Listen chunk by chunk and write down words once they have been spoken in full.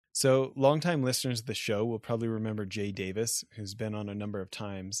So, longtime listeners of the show will probably remember Jay Davis, who's been on a number of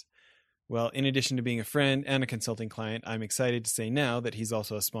times. Well, in addition to being a friend and a consulting client, I'm excited to say now that he's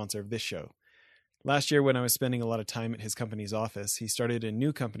also a sponsor of this show. Last year, when I was spending a lot of time at his company's office, he started a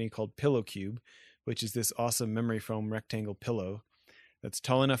new company called Pillow Cube, which is this awesome memory foam rectangle pillow that's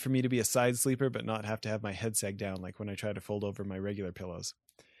tall enough for me to be a side sleeper but not have to have my head sag down like when I try to fold over my regular pillows.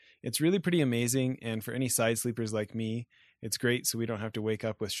 It's really pretty amazing, and for any side sleepers like me, it's great so we don't have to wake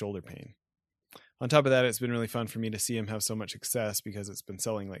up with shoulder pain. On top of that, it's been really fun for me to see him have so much success because it's been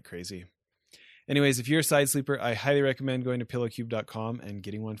selling like crazy. Anyways, if you're a side sleeper, I highly recommend going to pillowcube.com and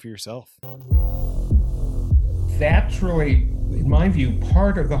getting one for yourself. That's really, in my view,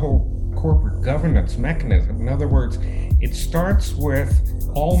 part of the whole corporate governance mechanism. In other words, it starts with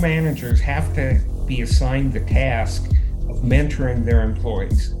all managers have to be assigned the task of mentoring their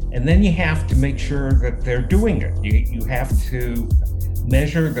employees. And then you have to make sure that they're doing it. You have to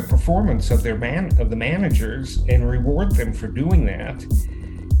measure the performance of the managers and reward them for doing that.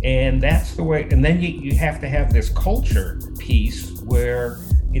 And that's the way. And then you have to have this culture piece where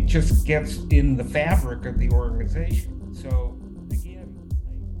it just gets in the fabric of the organization. So again,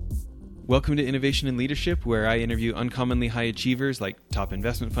 Welcome to Innovation in Leadership, where I interview uncommonly high achievers like top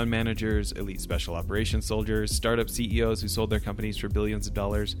investment fund managers, elite special operations soldiers, startup CEOs who sold their companies for billions of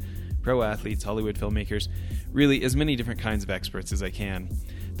dollars, pro athletes, Hollywood filmmakers, really as many different kinds of experts as I can.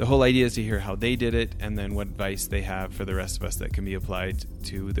 The whole idea is to hear how they did it and then what advice they have for the rest of us that can be applied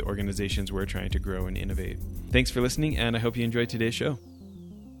to the organizations we're trying to grow and innovate. Thanks for listening, and I hope you enjoyed today's show.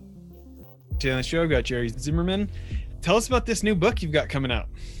 Today on the show, I've got Jerry Zimmerman. Tell us about this new book you've got coming out.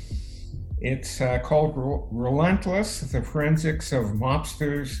 it's called Relentless, The Forensics of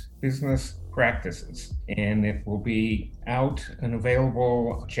Mobsters' Business Practices. And it will be out and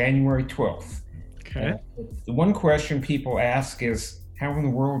available January 12th. Okay. The one question people ask is, how in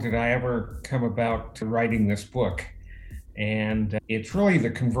the world did I ever come about to writing this book? And it's really the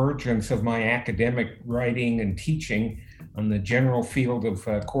convergence of my academic writing and teaching on the general field of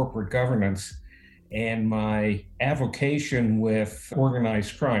corporate governance and my avocation with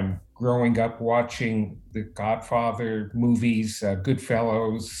organized crime. Growing up watching the Godfather movies,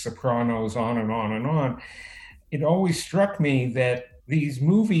 Goodfellas, Sopranos, on and on and on, it always struck me that these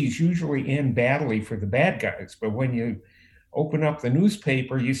movies usually end badly for the bad guys. But when you open up the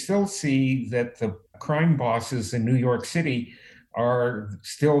newspaper, you still see that the crime bosses in New York City are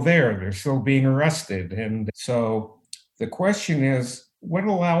still there. They're still being arrested. And so the question is, what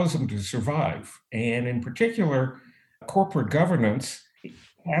allows them to survive? And in particular, corporate governance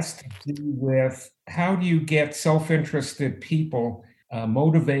has to do with how do you get self-interested people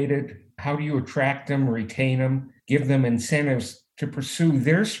motivated? How do you attract them, retain them, give them incentives to pursue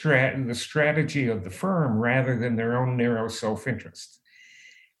their the strategy of the firm rather than their own narrow self-interest?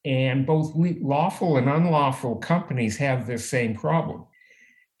 And both lawful and unlawful companies have this same problem.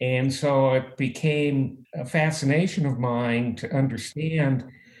 And so it became a fascination of mine to understand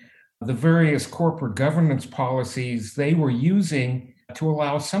the various corporate governance policies they were using to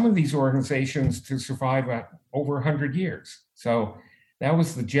allow some of these organizations to survive over 100 years. So that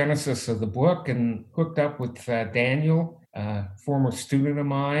was the genesis of the book, and hooked up with Daniel, a former student of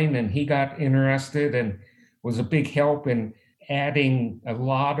mine, and he got interested and was a big help in adding a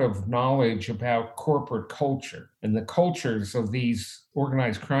lot of knowledge about corporate culture. And the cultures of these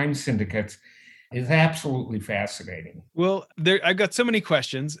organized crime syndicates is absolutely fascinating. Well, I've got so many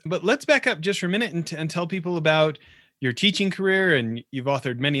questions, but let's back up just for a minute and tell people about your teaching career, and you've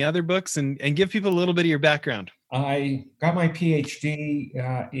authored many other books, and give people a little bit of your background. I got my PhD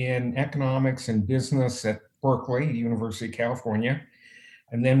in economics and business at Berkeley, University of California,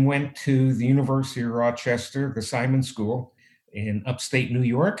 and then went to the University of Rochester, the Simon School in upstate New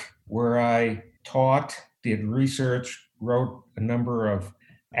York, where I taught, did research, wrote a number of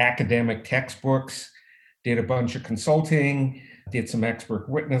academic textbooks, did a bunch of consulting, did some expert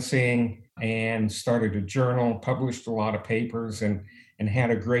witnessing, and started a journal, published a lot of papers, and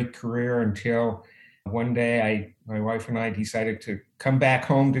had a great career until one day my wife and I decided to come back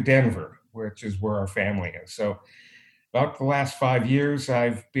home to Denver, which is where our family is. So about the last 5 years,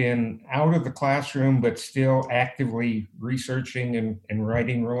 I've been out of the classroom, but still actively researching and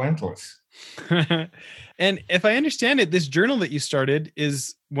writing Relentless. And if I understand it, this journal that you started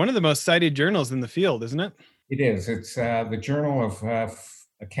is one of the most cited journals in the field, isn't it? It is. It's the Journal of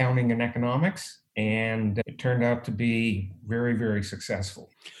Accounting and Economics, and it turned out to be very, very successful.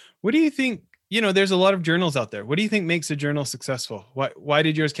 What do you think? There's a lot of journals out there. What do you think makes a journal successful? Why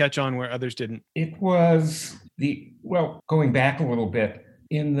did yours catch on where others didn't? It was going back a little bit,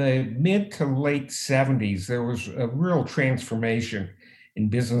 in the mid to late 70s, there was a real transformation in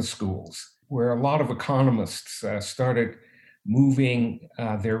business schools, where a lot of economists started moving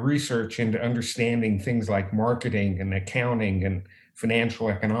their research into understanding things like marketing and accounting and financial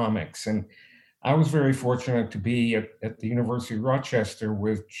economics. And I was very fortunate to be at the University of Rochester,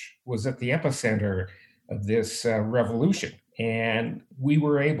 which was at the epicenter of this revolution. And we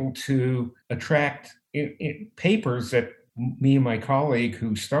were able to attract papers that me and my colleague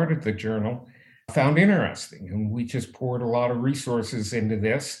who started the journal found interesting. And we just poured a lot of resources into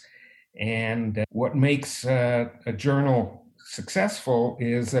this. And what makes a journal successful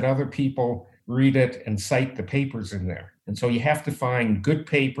is that other people read it and cite the papers in there. And so you have to find good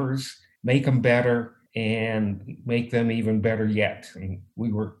papers, make them better, and make them even better yet. And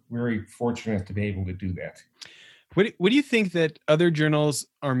we were very fortunate to be able to do that. What do you think that other journals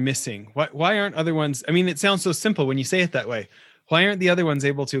are missing? Why aren't other ones? I mean, it sounds so simple when you say it that way. Why aren't the other ones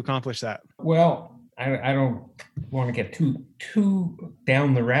able to accomplish that? Well, I don't want to get too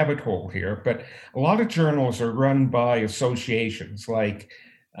down the rabbit hole here, but a lot of journals are run by associations like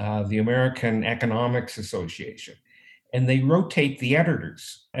the American Economics Association, and they rotate the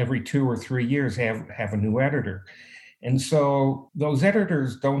editors every 2 or 3 years, have a new editor. And so those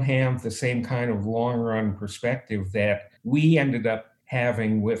editors don't have the same kind of long run perspective that we ended up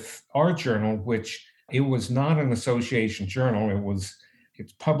having with our journal, which it was not an association journal.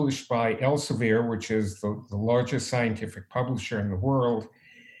 It's published by Elsevier, which is the largest scientific publisher in the world.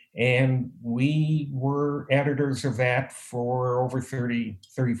 And we were editors of that for over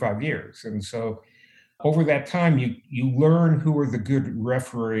 35 years. And so over that time, you learn who are the good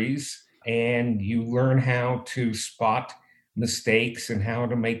referees, and you learn how to spot mistakes and how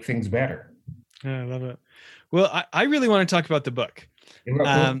to make things better. Yeah, I love it. Well, I really want to talk about the book.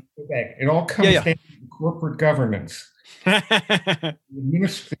 It all comes down to corporate governance. The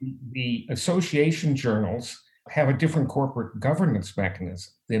association journals have a different corporate governance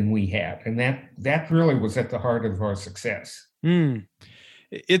mechanism than we had. And that really was at the heart of our success.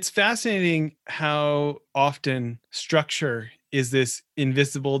 It's fascinating how often structure is this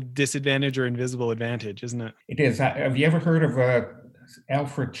invisible disadvantage or invisible advantage, isn't it? It is. Have you ever heard of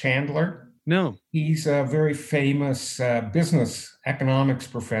Alfred Chandler? No. He's a very famous business economics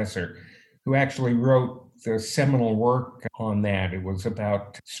professor who actually wrote the seminal work on that. It was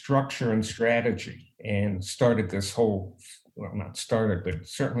about structure and strategy, and started this whole, well, not started, but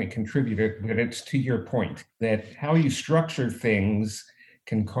certainly contributed. But it's to your point that how you structure things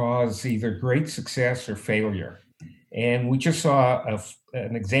can cause either great success or failure. And we just saw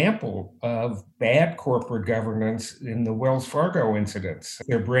an example of bad corporate governance in the Wells Fargo incidents.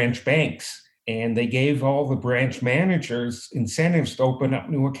 They're branch banks, and they gave all the branch managers incentives to open up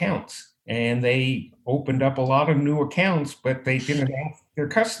new accounts. And they opened up a lot of new accounts, but they didn't ask their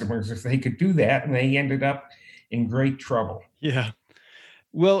customers if they could do that, and they ended up in great trouble. Yeah.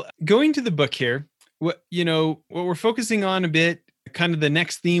 Well, going to the book here, what we're focusing on a bit, kind of the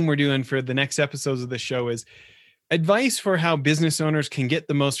next theme we're doing for the next episodes of the show is advice for how business owners can get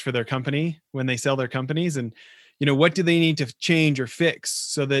the most for their company when they sell their companies. And, what do they need to change or fix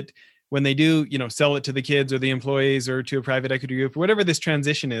so that when they do, sell it to the kids or the employees or to a private equity group, whatever this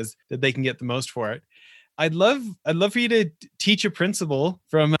transition is, that they can get the most for it. I'd love for you to teach a principle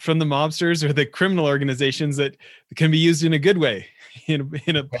from the mobsters or the criminal organizations that can be used in a good way,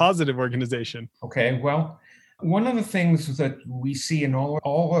 in a positive organization. Okay, well, one of the things that we see in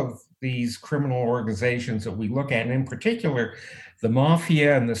all of these criminal organizations that we look at, and in particular, the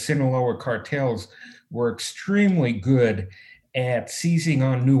mafia and the Sinaloa cartels, were extremely good at seizing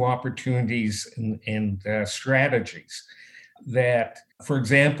on new opportunities and strategies. That, for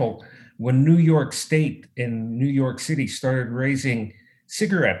example, when New York State and New York City started raising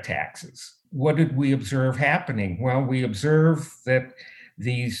cigarette taxes, what did we observe happening? Well, we observed that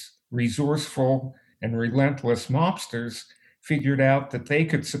these resourceful and relentless mobsters figured out that they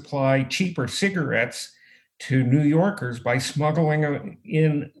could supply cheaper cigarettes to New Yorkers by smuggling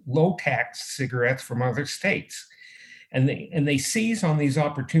in low-tax cigarettes from other states. And they seize on these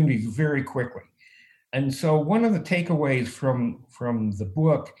opportunities very quickly. And so one of the takeaways from the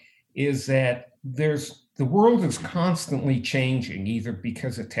book is that the world is constantly changing, either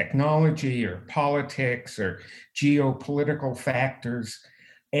because of technology or politics or geopolitical factors.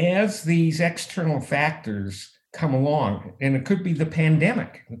 As these external factors come along, and it could be the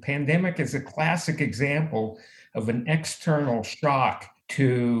pandemic. The pandemic is a classic example of an external shock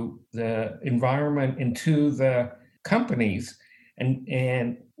to the environment and to the companies.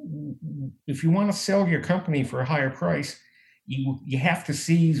 And if you want to sell your company for a higher price, you have to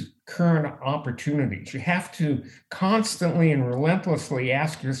seize current opportunities. You have to constantly and relentlessly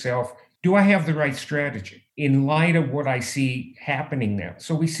ask yourself, do I have the right strategy? in light of what I see happening now.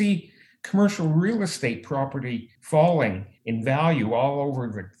 So we see commercial real estate property falling in value all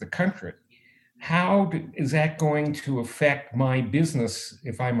over the country. How is that going to affect my business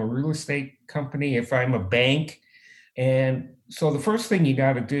if I'm a real estate company, if I'm a bank? And so the first thing you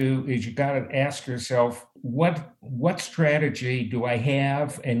got to do is you got to ask yourself, what strategy do I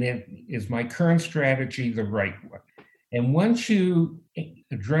have? And is my current strategy the right one? And once you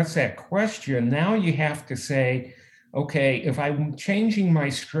address that question, now you have to say, okay, if I'm changing my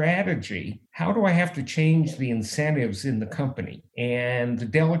strategy, how do I have to change the incentives in the company and the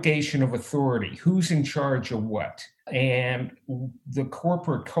delegation of authority? Who's in charge of what? And the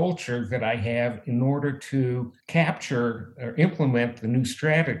corporate culture that I have in order to capture or implement the new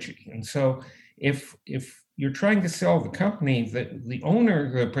strategy. And so if you're trying to sell the company, the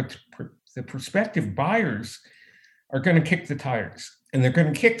owner, the prospective buyers are going to kick the tires. And they're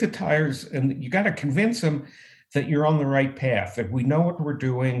going to kick the tires, and you got to convince them that you're on the right path, that we know what we're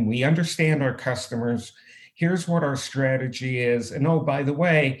doing, we understand our customers, here's what our strategy is. And oh, by the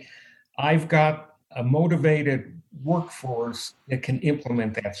way, I've got a motivated workforce that can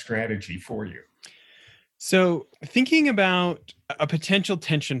implement that strategy for you. So thinking about a potential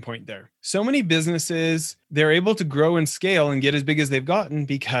tension point there. So many businesses, they're able to grow and scale and get as big as they've gotten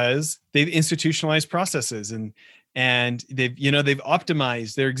because they've institutionalized processes and they've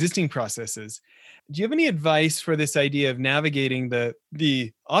optimized their existing processes. Do you have any advice for this idea of navigating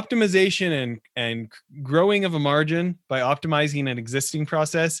the optimization and growing of a margin by optimizing an existing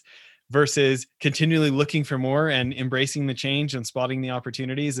process versus continually looking for more and embracing the change and spotting the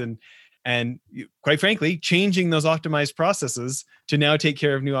opportunities and quite frankly, changing those optimized processes to now take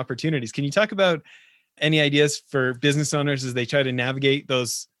care of new opportunities? Can you talk about any ideas for business owners as they try to navigate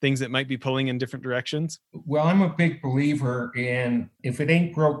those things that might be pulling in different directions? Well, I'm a big believer in if it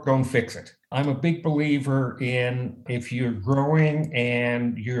ain't broke, don't fix it. I'm a big believer in if you're growing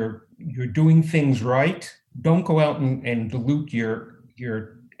and you're doing things right, don't go out and dilute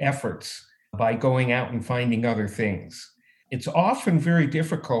your efforts by going out and finding other things. It's often very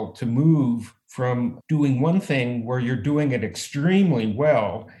difficult to move from doing one thing where you're doing it extremely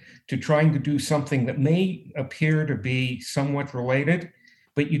well to trying to do something that may appear to be somewhat related,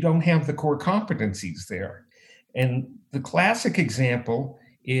 but you don't have the core competencies there. And the classic example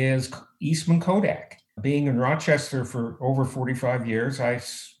is Eastman Kodak. Being in Rochester for over 45 years, I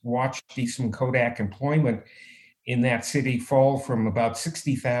watched Eastman Kodak employment in that city fall from about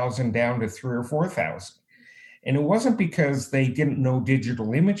 60,000 down to 3,000 or 4,000. And it wasn't because they didn't know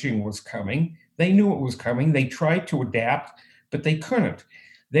digital imaging was coming. They knew it was coming. They tried to adapt, but they couldn't.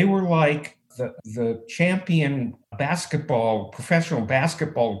 They were like the champion professional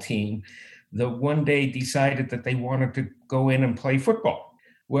basketball team that one day decided that they wanted to go in and play football.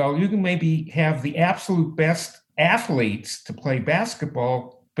 Well, you can maybe have the absolute best athletes to play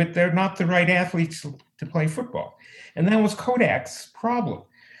basketball, but they're not the right athletes to play football. And that was Kodak's problem.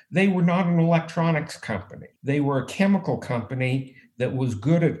 They were not an electronics company. They were a chemical company that was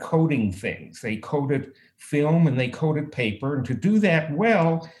good at coating things. They coated film and they coated paper. And to do that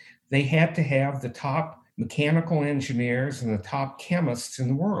well, they had to have the top mechanical engineers and the top chemists in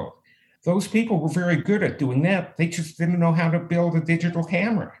the world. Those people were very good at doing that. They just didn't know how to build a digital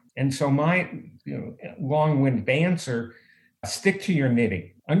camera. And so my long-winded answer, stick to your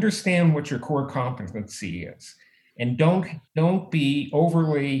knitting. Understand what your core competency is. And don't be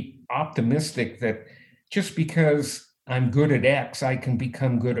overly optimistic that just because I'm good at X, I can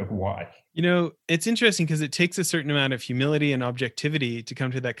become good at Y. It's interesting because it takes a certain amount of humility and objectivity to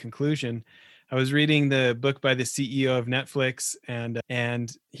come to that conclusion. I was reading the book by the CEO of Netflix,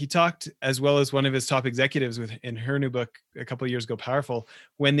 and he talked, as well as one of his top executives in her new book a couple of years ago, Powerful,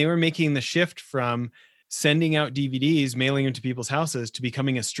 when they were making the shift from sending out DVDs, mailing them to people's houses, to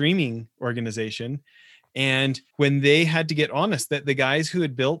becoming a streaming organization. And when they had to get honest that the guys who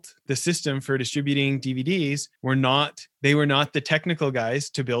had built the system for distributing DVDs were not the technical guys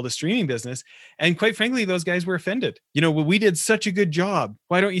to build a streaming business. And quite frankly, those guys were offended. Well, we did such a good job.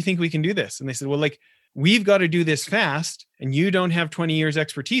 Why don't you think we can do this? And they said, well, we've got to do this fast and you don't have 20 years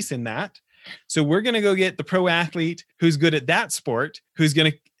expertise in that. So we're going to go get the pro athlete who's good at that sport,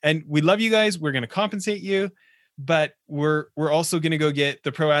 and we love you guys. We're going to compensate you. But we're also going to go get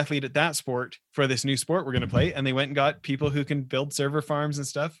the pro athlete at that sport for this new sport we're going to play. And they went and got people who can build server farms and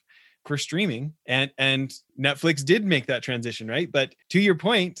stuff for streaming. And Netflix did make that transition, right? But to your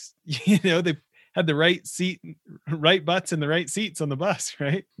point, they had the right butts and the right seats on the bus,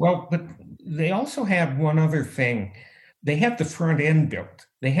 right? Well, but they also had one other thing. They had the front end built.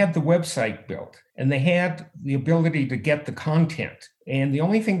 They had the website built, and they had the ability to get the content. And the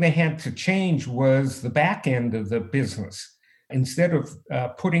only thing they had to change was the back end of the business. Instead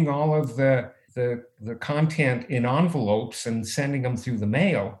of putting all of the content in envelopes and sending them through the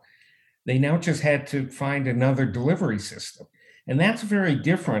mail, they now just had to find another delivery system. And that's very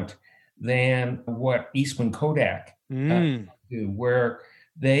different than what Eastman Kodak do, where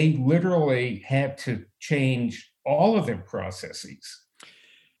they literally had to change all of their processes.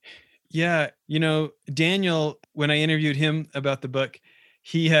 Yeah, Daniel, when I interviewed him about the book,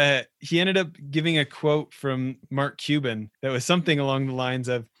 he ended up giving a quote from Mark Cuban that was something along the lines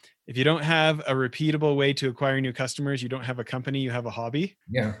of, if you don't have a repeatable way to acquire new customers, you don't have a company, you have a hobby.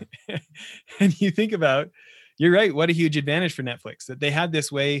 Yeah. And you think about, you're right, what a huge advantage for Netflix that they had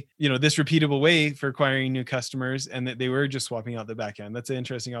this way, this repeatable way for acquiring new customers, and that they were just swapping out the back end. That's an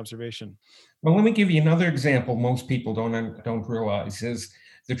interesting observation. Well, let me give you another example most people don't realize is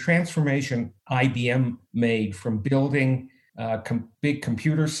the transformation IBM made from building big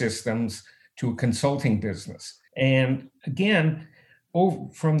computer systems to a consulting business. And again,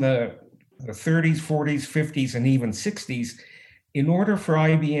 from the 30s, 40s, 50s, and even 60s, in order for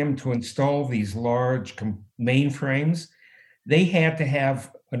IBM to install these large mainframes, they had to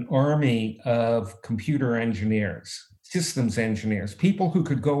have an army of computer engineers, systems engineers, people who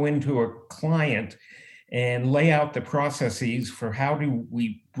could go into a client and lay out the processes for how do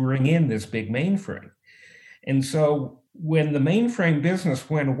we bring in this big mainframe. And so when the mainframe business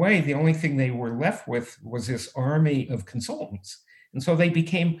went away, the only thing they were left with was this army of consultants. And so they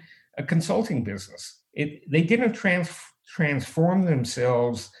became a consulting business. They didn't transform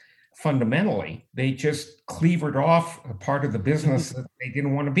themselves fundamentally. They just cleavered off a part of the business that they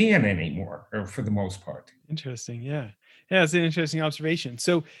didn't want to be in anymore, or for the most part. Interesting. Yeah. Yeah, it's an interesting observation.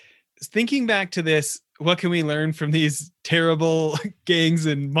 So thinking back to this, what can we learn from these terrible gangs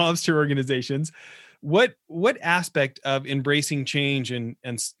and mobster organizations? What aspect of embracing change and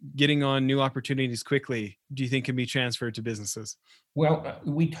getting on new opportunities quickly do you think can be transferred to businesses? Well,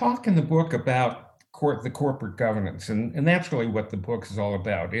 we talk in the book about the corporate governance, and that's really what the book is all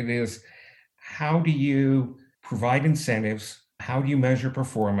about. It is, how do you provide incentives? How do you measure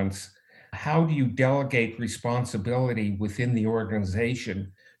performance? How do you delegate responsibility within the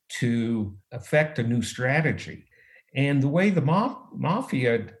organization to affect a new strategy? And the way the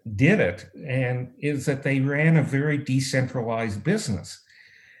mafia did it is that they ran a very decentralized business.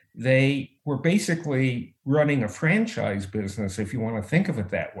 They were basically running a franchise business, if you want to think of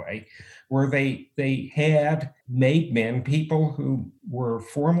it that way, where they had made men, people who were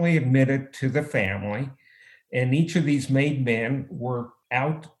formally admitted to the family, and each of these made men were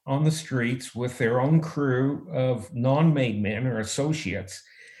out on the streets with their own crew of non-made men or associates,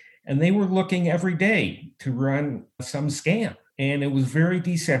 and they were looking every day to run some scam. And it was very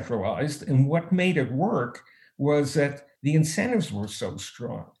decentralized. And what made it work was that the incentives were so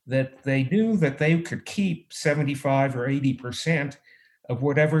strong that they knew that they could keep 75 or 80% of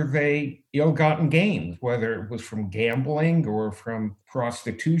whatever they ill-gotten gains, whether it was from gambling or from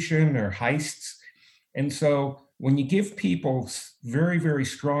prostitution or heists. And so when you give people very, very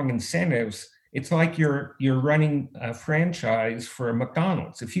strong incentives, it's like you're running a franchise for a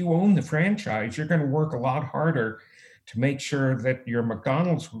McDonald's. If you own the franchise, you're going to work a lot harder to make sure that your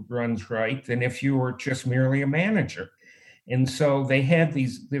McDonald's runs right than if you were just merely a manager. And so they had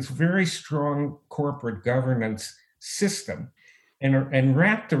this very strong corporate governance system. And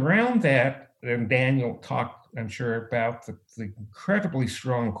wrapped around that, and Daniel talked, I'm sure, about the incredibly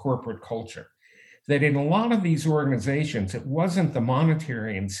strong corporate culture, that in a lot of these organizations, it wasn't the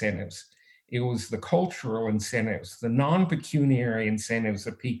monetary incentives. It was the cultural incentives, the non-pecuniary incentives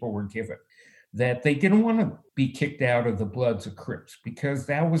that people were given, that they didn't want to be kicked out of the Bloods or Crips because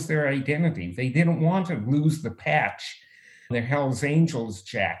that was their identity. They didn't want to lose the patch, their Hells Angels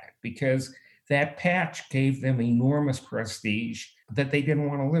jacket, because that patch gave them enormous prestige that they didn't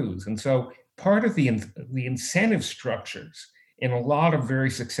want to lose. And so part of the incentive structures in a lot of very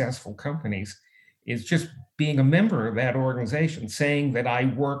successful companies is just being a member of that organization, saying that I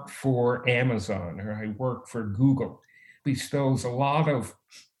work for Amazon or I work for Google, bestows a lot of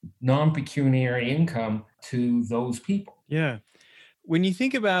non-pecuniary income to those people. Yeah. When you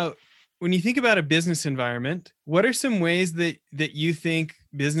think about a business environment, what are some ways that you think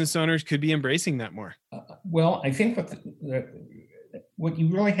business owners could be embracing that more? Well, I think what you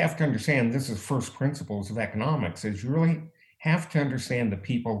really have to understand, this is first principles of economics, is you really have to understand that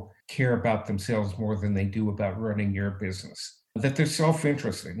people care about themselves more than they do about running your business, that they're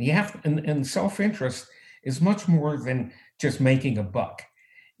self-interested. And self-interest is much more than just making a buck.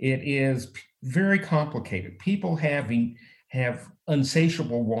 It is very complicated. People have have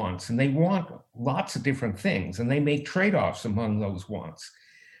insatiable wants, and they want lots of different things, and they make trade-offs among those wants.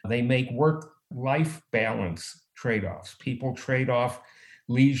 They make work-life balance trade-offs. People trade off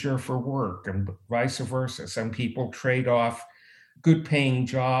leisure for work and vice versa. Some people trade off good paying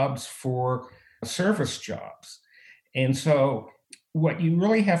jobs for service jobs. And so what you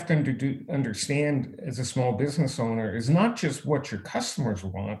really have to understand as a small business owner is not just what your customers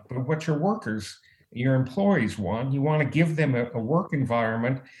want, but what your workers, your employees want. You want to give them a work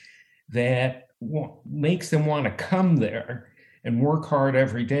environment that makes them want to come there and work hard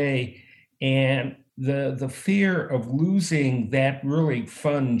every day. And the fear of losing that really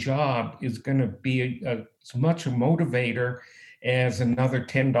fun job is going to be as much a motivator as another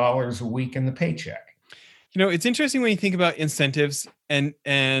 $10 a week in the paycheck. It's interesting when you think about incentives and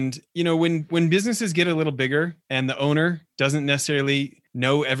when businesses get a little bigger and the owner doesn't necessarily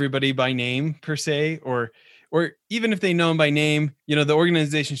know everybody by name per se, or even if they know them by name, the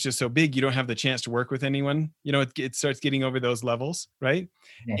organization's just so big, you don't have the chance to work with anyone. It starts getting over those levels, right?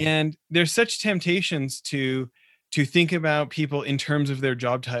 Yeah. And there's such temptations to think about people in terms of their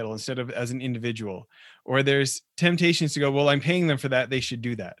job title instead of as an individual, or there's temptations to go, well, I'm paying them for that, they should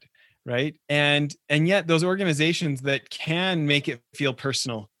do that. Right. And yet those organizations that can make it feel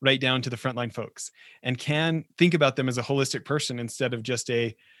personal right down to the frontline folks and can think about them as a holistic person instead of just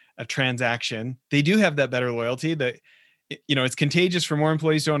a transaction, they do have that better loyalty that, it's contagious for more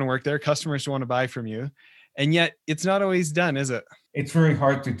employees to want to work there, customers to want to buy from you. And yet it's not always done, is it? It's very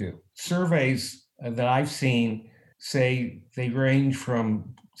hard to do. Surveys that I've seen say they range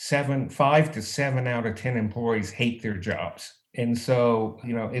from 5 to 7 out of 10 employees hate their jobs. And so,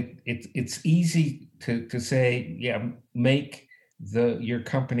 it's easy to say, yeah, make your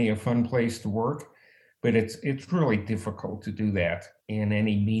company a fun place to work, but it's really difficult to do that in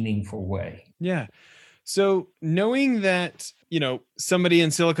any meaningful way. Yeah. So knowing that, somebody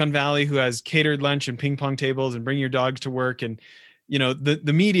in Silicon Valley who has catered lunch and ping pong tables and bring your dogs to work, and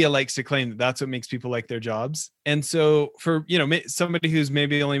the media likes to claim that that's what makes people like their jobs. And so for somebody who's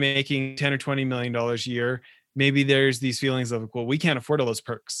maybe only making $10 or $20 million a year, maybe there's these feelings of, well, we can't afford all those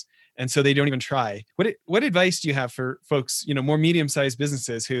perks. And so they don't even try. What advice do you have for folks, more medium-sized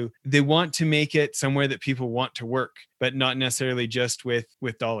businesses who they want to make it somewhere that people want to work, but not necessarily just with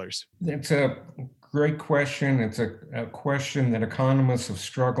dollars? That's a great question. It's a question that economists have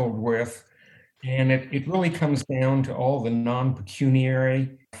struggled with. And it really comes down to all the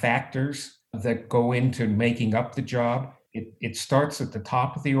non-pecuniary factors that go into making up the job. It starts at the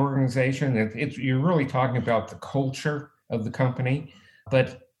top of the organization. You're really talking about the culture of the company,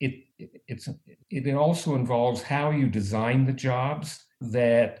 but it also involves how you design the jobs.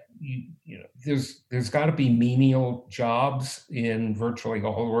 That there's got to be menial jobs in virtually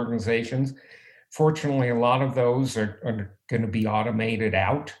all organizations. Fortunately, a lot of those are going to be automated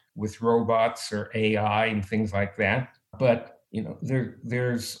out with robots or AI and things like that. But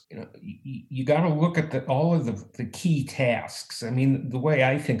there's you got to look at all of the key tasks. I mean, the way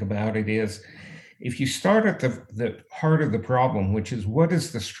I think about it is, if you start at the heart of the problem, which is, what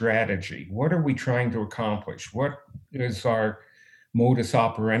is the strategy? What are we trying to accomplish? What is our modus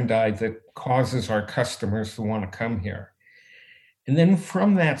operandi that causes our customers to want to come here? And then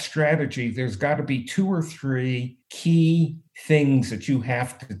from that strategy, there's got to be 2 or 3 key things that you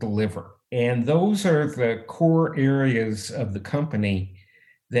have to deliver. And those are the core areas of the company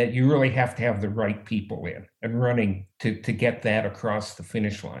that you really have to have the right people in and running to get that across the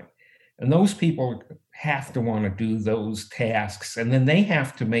finish line. And those people have to want to do those tasks. And then they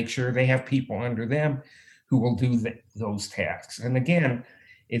have to make sure they have people under them who will do those tasks. And again,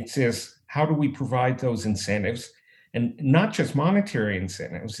 it says, how do we provide those incentives? And not just monetary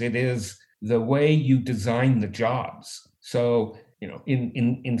incentives, it is the way you design the jobs. So,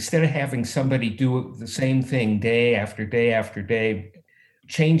 instead of having somebody do the same thing day after day after day,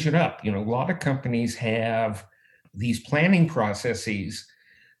 change it up. A lot of companies have these planning processes,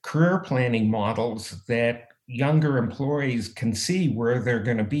 career planning models that younger employees can see where they're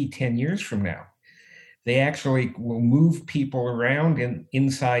going to be 10 years from now. They actually will move people around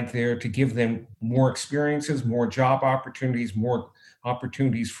inside there to give them more experiences, more job opportunities, more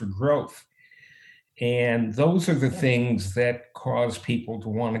opportunities for growth. And those are the things that cause people to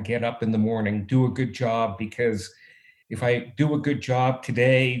want to get up in the morning, do a good job, because if I do a good job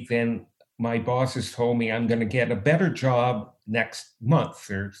today, then my boss has told me I'm going to get a better job next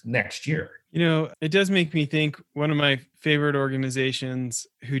month or next year. It does make me think, one of my favorite organizations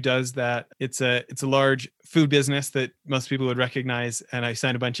who does that, it's a large food business that most people would recognize. And I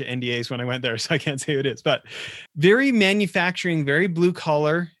signed a bunch of NDAs when I went there, so I can't say who it is, but very manufacturing, very blue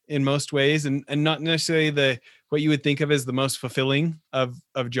collar in most ways, and not necessarily the what you would think of as the most fulfilling of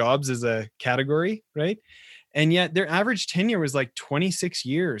jobs as a category, right? And yet their average tenure was like 26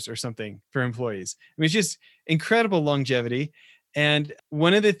 years or something for employees. I mean, it's just incredible longevity. And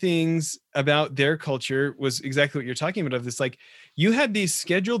one of the things about their culture was exactly what you're talking about, of this, like, you had these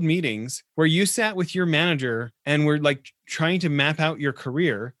scheduled meetings where you sat with your manager and were like trying to map out your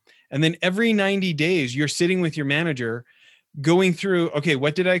career. And then every 90 days, you're sitting with your manager going through, okay,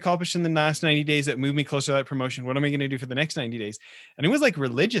 what did I accomplish in the last 90 days that moved me closer to that promotion? What am I going to do for the next 90 days? And it was like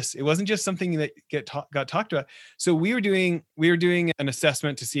religious. It wasn't just something that got talked about. So we were doing an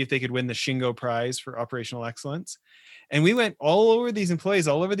assessment to see if they could win the Shingo Prize for operational excellence. And we went all over these employees,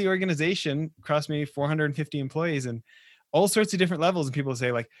 all over the organization, across maybe 450 employees and all sorts of different levels. And people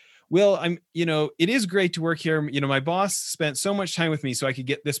say like, well, it is great to work here. My boss spent so much time with me so I could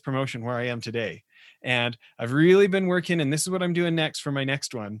get this promotion where I am today. And I've really been working, and this is what I'm doing next for my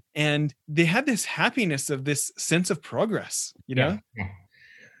next one. And they had this happiness of this sense of progress, Yeah.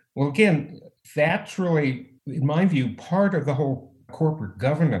 Well, again, that's really, in my view, part of the whole corporate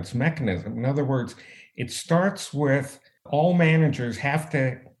governance mechanism. In other words, it starts with all managers have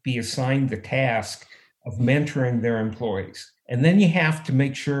to be assigned the task of mentoring their employees. And then you have to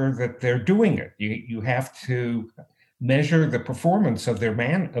make sure that they're doing it. You have to measure the performance of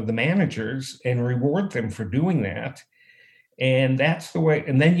the managers and reward them for doing that. And that's the way.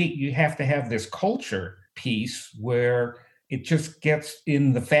 And then you have to have this culture piece where it just gets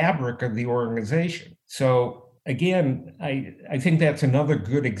in the fabric of the organization. So again, I think that's another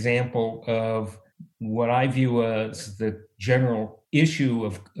good example of what I view as the general issue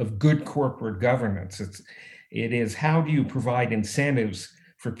of good corporate governance. It is, how do you provide incentives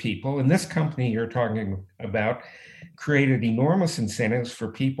for people? And this company you're talking about created enormous incentives for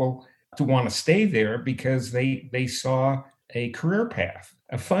people to want to stay there because they saw a career path,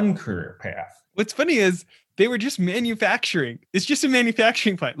 a fun career path. What's funny is they were just manufacturing. It's just a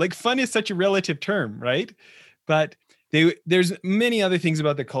manufacturing plant. Like, fun is such a relative term, right? But there's many other things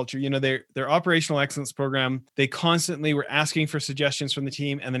about the culture. Their operational excellence program, they constantly were asking for suggestions from the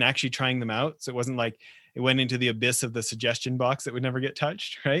team and then actually trying them out. So it wasn't like it went into the abyss of the suggestion box that would never get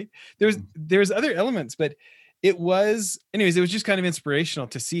touched, right? There's other elements, but it was just kind of inspirational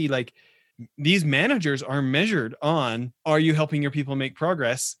to see, like, these managers are measured on, are you helping your people make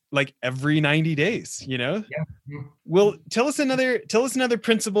progress, like every 90 days, Yeah. Well, tell us another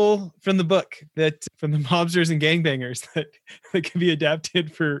principle from the book, that from the mobsters and gangbangers that can be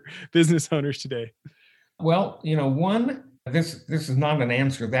adapted for business owners today. Well, one, this is not an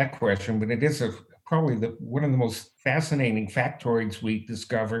answer to that question, but it is probably one of the most fascinating factoids we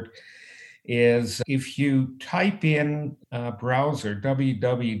discovered is, if you type in browser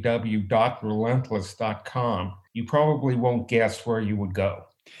www.relentless.com, you probably won't guess where you would go.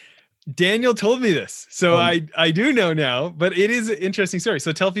 Daniel told me this, so I do know now, but it is an interesting story.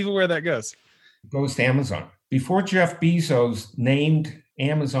 So tell people where that goes. It goes to Amazon. Before Jeff Bezos named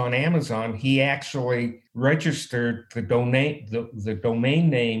Amazon, he actually registered the domain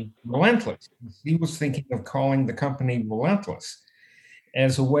name Relentless. He was thinking of calling the company Relentless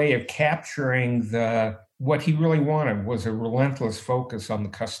as a way of capturing what he really wanted was a relentless focus on the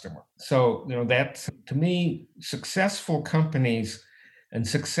customer. So, that's, to me, successful companies and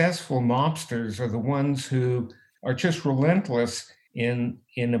successful mobsters are the ones who are just relentless in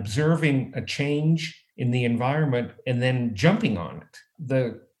observing a change in the environment and then jumping on it.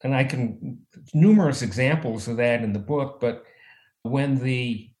 Numerous examples of that in the book, but when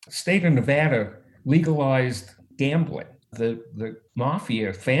the state of Nevada legalized gambling, the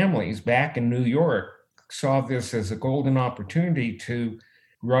mafia families back in New York saw this as a golden opportunity to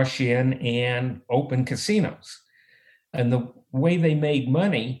rush in and open casinos. And the way they made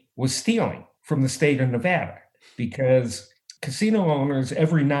money was stealing from the state of Nevada, because casino owners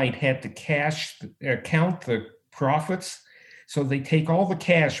every night had to count the profits. So they take all the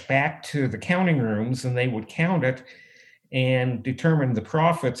cash back to the counting rooms and they would count it and determine the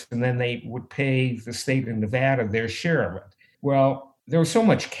profits, and then they would pay the state of Nevada their share of it. Well, there was so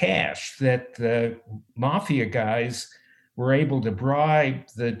much cash that the mafia guys were able to bribe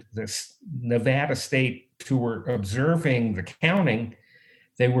the Nevada state who were observing the counting.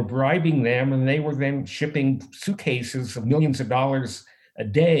 They were bribing them, and they were then shipping suitcases of millions of dollars a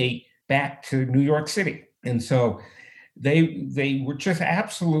day back to New York City. And so they were just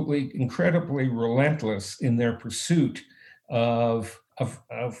absolutely incredibly relentless in their pursuit of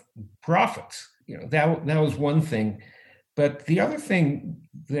profits. That was one thing. But the other thing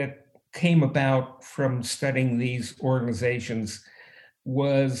that came about from studying these organizations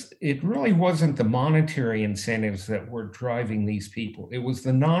was, it really wasn't the monetary incentives that were driving these people. It was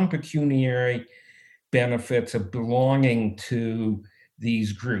the non-pecuniary benefits of belonging to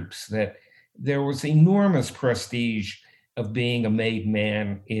these groups, that there was enormous prestige of being a made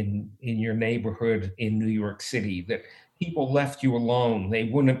man in your neighborhood in New York City, that people left you alone. They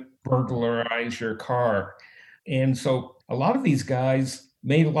wouldn't burglarize your car. And so a lot of these guys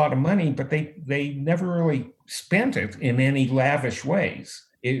made a lot of money, but they never really spent it in any lavish ways.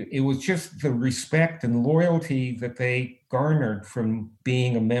 It was just the respect and loyalty that they garnered from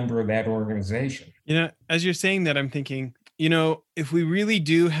being a member of that organization. As you're saying that, I'm thinking, if we really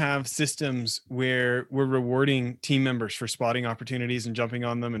do have systems where we're rewarding team members for spotting opportunities and jumping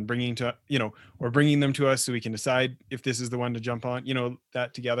on them and bringing them to us so we can decide if this is the one to jump on,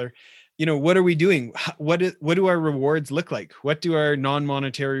 that together, what are we doing? What do our rewards look like? What do our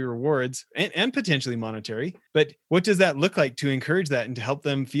non-monetary rewards and potentially monetary, but what does that look like to encourage that and to help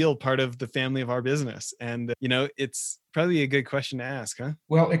them feel part of the family of our business? And, it's probably a good question to ask, huh?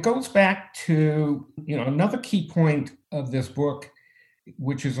 Well, it goes back to, another key point of this book,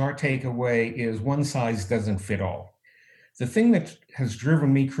 which is our takeaway, is one size doesn't fit all. The thing that has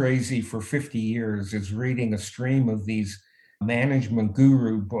driven me crazy for 50 years is reading a stream of these management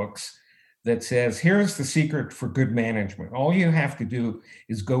guru books that says, here's the secret for good management. All you have to do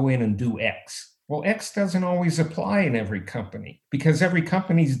is go in and do X. Well, X doesn't always apply in every company because every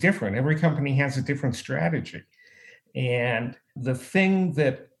company is different. Every company has a different strategy. And the thing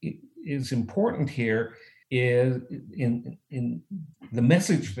that is important here is in the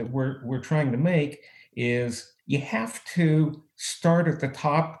message that we're trying to make is you have to start at the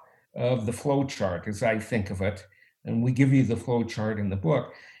top of the flow chart, as I think of it. And we give you the flow chart in the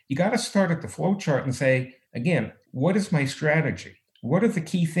book. You got to start at the flow chart and say, again, what is my strategy? What are the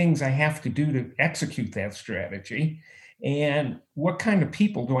key things I have to do to execute that strategy? And what kind of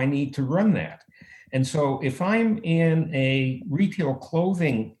people do I need to run that? And so if I'm in a retail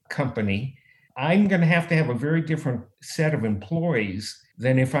clothing company, I'm going to have a very different set of employees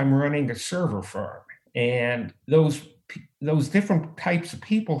than if I'm running a server farm. And those different types of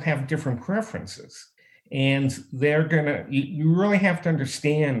people have different preferences. And you really have to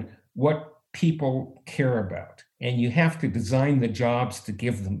understand what people care about. And you have to design the jobs to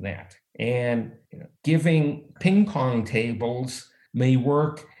give them that. And giving ping pong tables may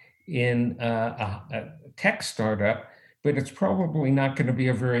work in a tech startup, but it's probably not going to be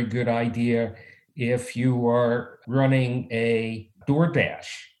a very good idea if you are running a DoorDash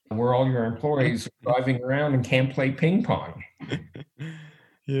where all your employees are driving around and can't play ping pong.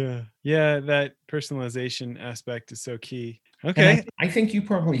 Yeah, that personalization aspect is so key. Okay. I think you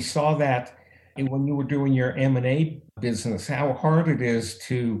probably saw that when you were doing your M&A business, how hard it is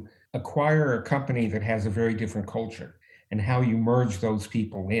to acquire a company that has a very different culture and how you merge those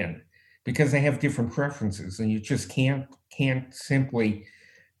people in, because they have different preferences and you just can't simply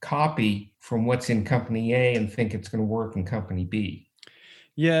copy from what's in company A and think it's going to work in company B.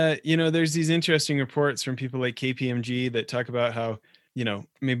 Yeah, there's these interesting reports from people like KPMG that talk about how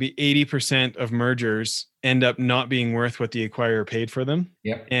maybe 80% of mergers end up not being worth what the acquirer paid for them.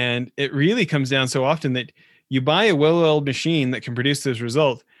 Yep. And it really comes down so often that you buy a well-oiled machine that can produce this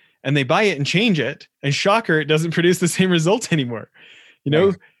result, and they buy it and change it, and shocker, it doesn't produce the same result anymore.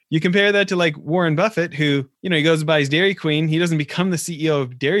 Right. You compare that to like Warren Buffett, who, he goes and buys Dairy Queen. He doesn't become the CEO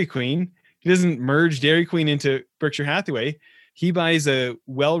of Dairy Queen. He doesn't merge Dairy Queen into Berkshire Hathaway. He buys a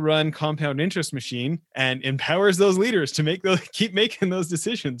well-run compound interest machine and empowers those leaders to keep making those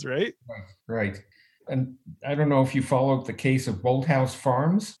decisions, right? Right. And I don't know if you followed the case of Bolthouse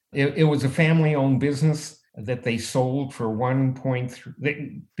Farms. It was a family-owned business that they sold for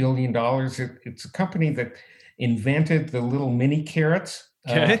 $1.3 billion. It's a company that invented the little mini carrots.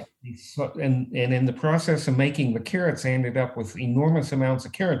 Okay. And in the process of making the carrots, they ended up with enormous amounts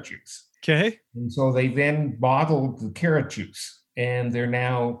of carrot juice. Okay. And so they then bottled the carrot juice, and they're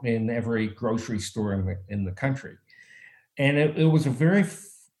now in every grocery store in the country. And it was a very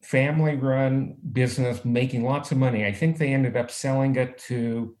family-run business, making lots of money. I think they ended up selling it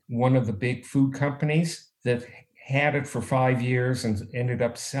to one of the big food companies that had it for 5 years and ended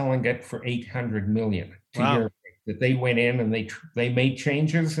up selling it for $800 million. Wow. That they went in and they made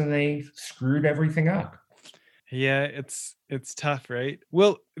changes and they screwed everything up. Yeah, it's tough, right?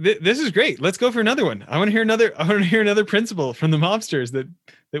 Well, this is great. Let's go for another one. I want to hear another principle from the mobsters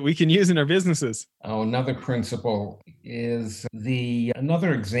that we can use in our businesses. Oh, another principle is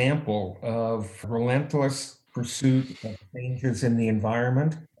another example of relentless pursuit of changes in the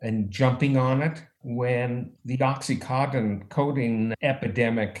environment and jumping on it. When the OxyContin codeine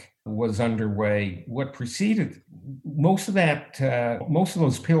epidemic was underway, what preceded most of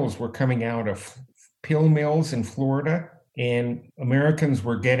those pills were coming out of pill mills in Florida and Americans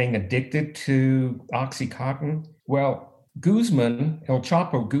were getting addicted to OxyContin. Well, Guzman, El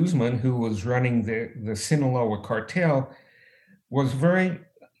Chapo Guzman, who was running the Sinaloa cartel,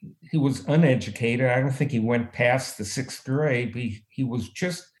 he was uneducated. I don't think he went past the sixth grade. He was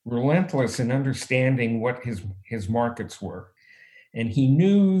just relentless in understanding what his markets were. And he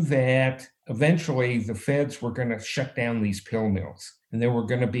knew that eventually the feds were going to shut down these pill mills. And there were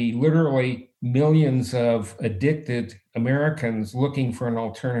going to be literally millions of addicted Americans looking for an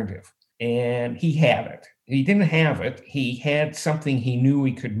alternative. And he had it. He didn't have it. He had something he knew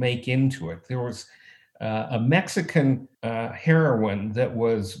he could make into it. There was a Mexican heroin that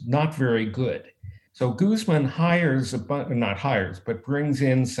was not very good. So Guzman brings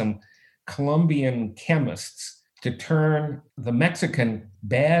in some Colombian chemists to turn the Mexican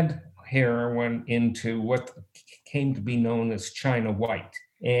bad heroin into what came to be known as China White.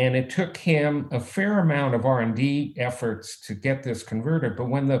 And it took him a fair amount of R&D efforts to get this converted. But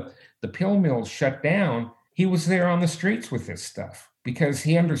when the pill mills shut down, he was there on the streets with this stuff because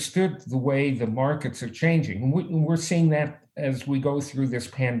he understood the way the markets are changing. And we're seeing that as we go through this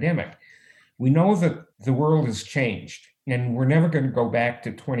pandemic. We know that the world has changed and we're never going to go back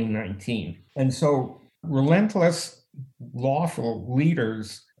to 2019. And so relentless, lawful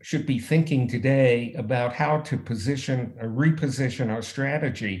leaders should be thinking today about how to reposition our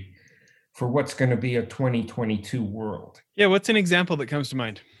strategy for what's going to be a 2022 world. Yeah, what's an example that comes to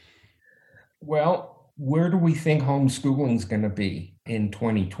mind? Well, where do we think homeschooling is going to be in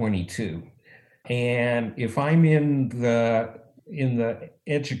 2022? And if I'm in the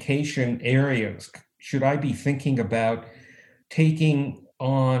education areas, should I be thinking about taking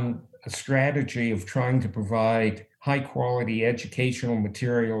on a strategy of trying to provide high quality educational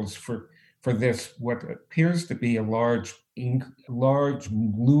materials for this, what appears to be a large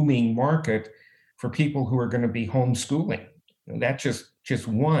looming market for people who are going to be homeschooling? That's just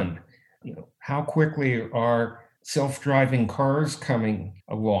one. How quickly are self-driving cars coming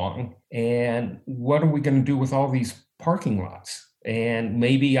along, and what are we going to do with all these parking lots? And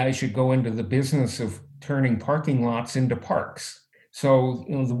maybe I should go into the business of turning parking lots into parks. So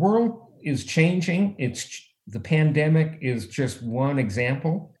the world is changing. The pandemic is just one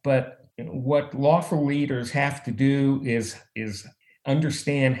example, but what lawful leaders have to do is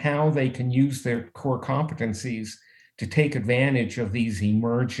understand how they can use their core competencies to take advantage of these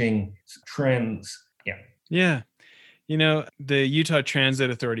emerging trends. Yeah. The Utah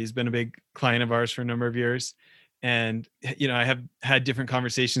Transit Authority has been a big client of ours for a number of years. And, I have had different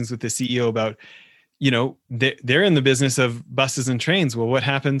conversations with the CEO about, they're in the business of buses and trains. Well, what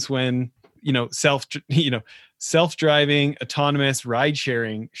happens when, self-driving, autonomous ride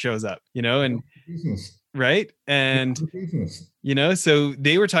sharing shows up, and business. Right. And, so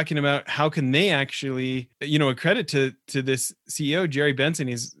they were talking about how can they actually, a credit to this CEO, Jerry Benson,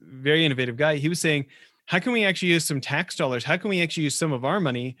 he's a very innovative guy. He was saying, how can we actually use some tax dollars? How can we actually use some of our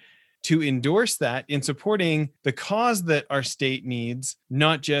money to endorse that in supporting the cause that our state needs,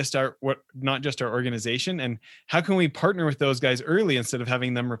 not just our organization? And how can we partner with those guys early instead of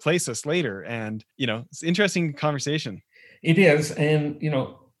having them replace us later? And, it's an interesting conversation. It is. And,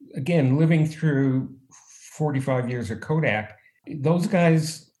 again, living through 45 years of Kodak, those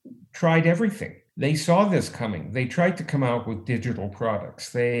guys tried everything. They saw this coming. They tried to come out with digital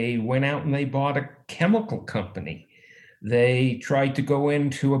products. They went out and they bought a chemical company. They tried to go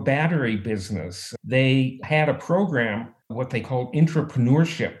into a battery business. They had a program, what they called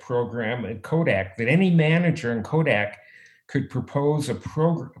entrepreneurship program at Kodak, that any manager in Kodak could propose a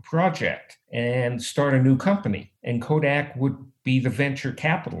project and start a new company. And Kodak would be the venture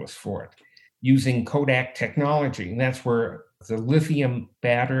capitalist for it, using Kodak technology. And that's where the lithium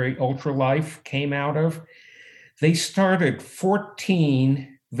battery Ultralife came out of. They started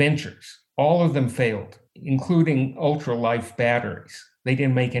 14 ventures. All of them failed, including Ultralife batteries. They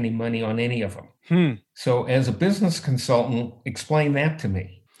didn't make any money on any of them. So as a business consultant, explain that to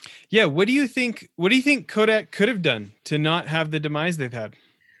me. Yeah. What do you think Kodak could have done to not have the demise they've had?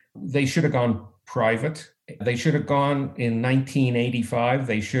 They should have gone private. They should have gone in 1985.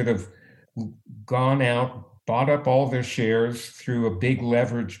 They should have gone out, bought up all their shares through a big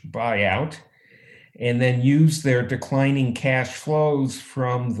leverage buyout, and then used their declining cash flows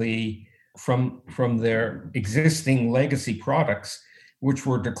from their existing legacy products, which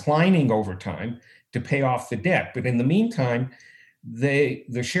were declining over time, to pay off the debt. But in the meantime, the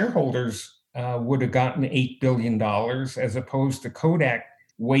shareholders would have gotten $8 billion as opposed to Kodak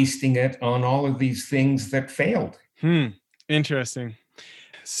wasting it on all of these things that failed. Interesting.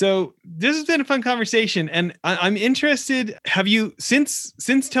 So this has been a fun conversation, and I'm interested. Have you, since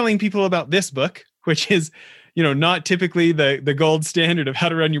telling people about this book, which is, not typically the gold standard of how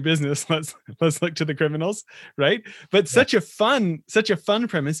to run your business. Let's look to the criminals, right? But such a fun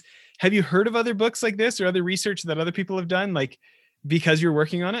premise. Have you heard of other books like this or other research that other people have done, like because you're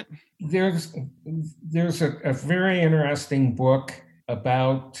working on it? There's a very interesting book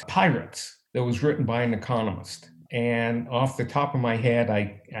about pirates that was written by an economist. And off the top of my head,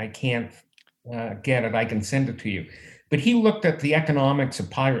 I can't get it. I can send it to you. But he looked at the economics of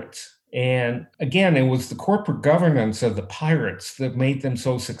pirates. And again, it was the corporate governance of the pirates that made them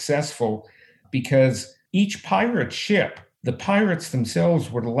so successful, because each pirate ship, the pirates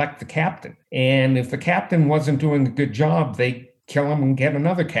themselves would elect the captain. And if the captain wasn't doing a good job, they kill him and get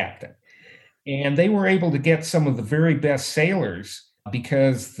another captain. And they were able to get some of the very best sailors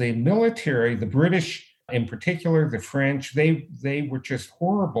because the military, the British in particular, the French, they were just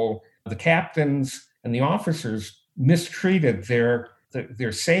horrible. The captains and the officers mistreated their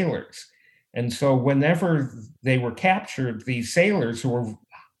sailors. And so whenever they were captured, these sailors who were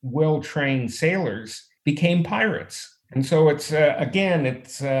well-trained sailers became pirates. And so it's again,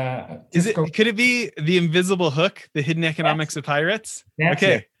 it's could it be The Invisible Hook, The Hidden Economics of Pirates?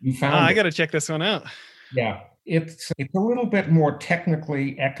 Okay. It. You found I got to check this one out. Yeah, it's a little bit more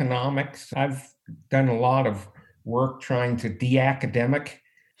technically economics. I've done a lot of work trying to de-academic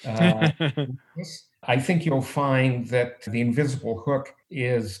this. I think you'll find that The Invisible Hook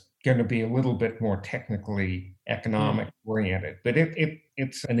is going to be a little bit more technically economic oriented, but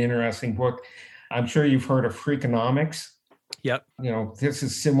it's an interesting book. I'm sure you've heard of Freakonomics. Yep. This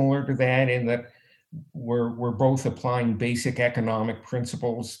is similar to that in that we're both applying basic economic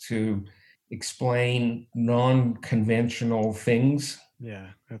principles to explain non-conventional things. Yeah,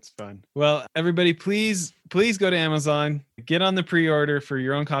 that's fun. Well, everybody, please go to Amazon, get on the pre-order for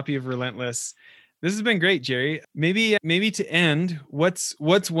your own copy of Relentless. This has been great, Jerry. Maybe to end, what's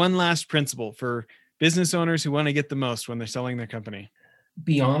one last principle for business owners who want to get the most when they're selling their company?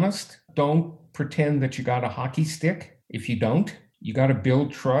 Be honest. Don't pretend that you got a hockey stick. If you don't, you got to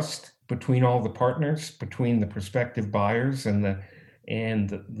build trust between all the partners, between the prospective buyers and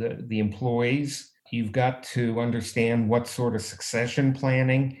the employees. You've got to understand what sort of succession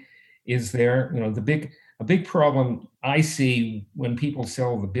planning is there. A big problem I see when people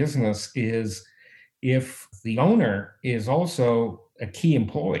sell the business is if the owner is also a key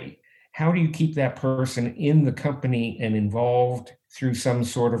employee, how do you keep that person in the company and involved through some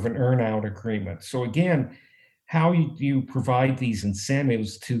sort of an earn-out agreement? So again, how do you provide these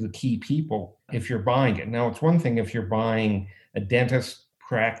incentives to the key people if you're buying it? Now, it's one thing if you're buying a dentist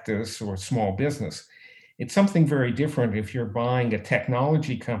practice or a small business. It's something very different if you're buying a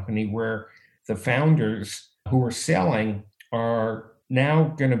technology company where the founders who are selling are now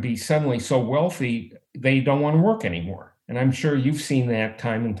going to be suddenly so wealthy, they don't want to work anymore. And I'm sure you've seen that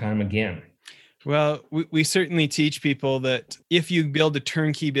time and time again. Well, we certainly teach people that if you build a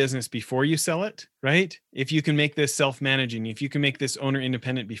turnkey business before you sell it, right? If you can make this self-managing, if you can make this owner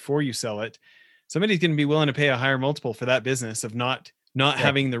independent before you sell it, somebody's going to be willing to pay a higher multiple for that business of not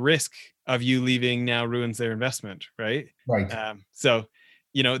having the risk of you leaving now ruins their investment, right? Right. So,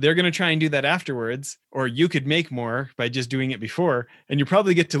 they're going to try and do that afterwards, or you could make more by just doing it before, and you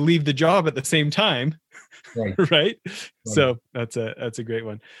probably get to leave the job at the same time. Right. Right. So that's a great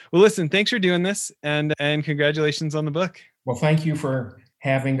one. Well, listen, thanks for doing this, and congratulations on the book. Well, thank you for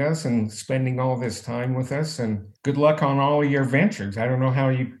having us and spending all this time with us, and good luck on all of your ventures. I don't know how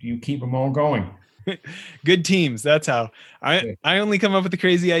you keep them all going. Good teams. That's how I only come up with the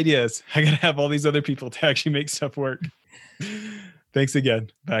crazy ideas. I got to have all these other people to actually make stuff work. Thanks again.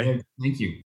 Bye. Thank you.